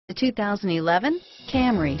The 2011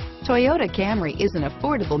 Camry. Toyota Camry is an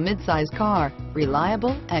affordable midsize car,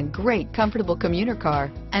 reliable and great comfortable commuter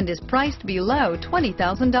car, and is priced below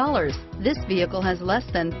 $20,000. This vehicle has less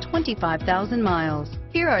than 25,000 miles.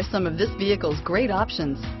 Here are some of this vehicle's great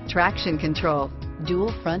options: traction control,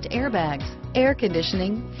 dual front airbags, air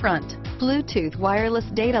conditioning front, Bluetooth wireless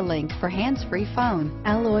data link for hands-free phone,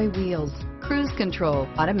 alloy wheels, cruise control,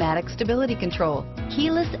 automatic stability control,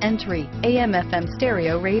 keyless entry, AM/FM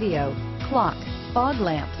stereo radio, clock, fog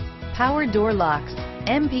lamps, power door locks,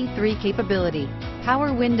 MP3 capability,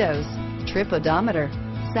 power windows, trip odometer,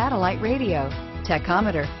 satellite radio,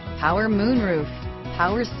 tachometer, power moonroof,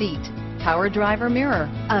 power seat, power driver mirror.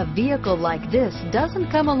 A vehicle like this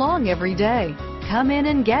doesn't come along every day. Come in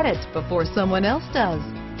and get it before someone else does.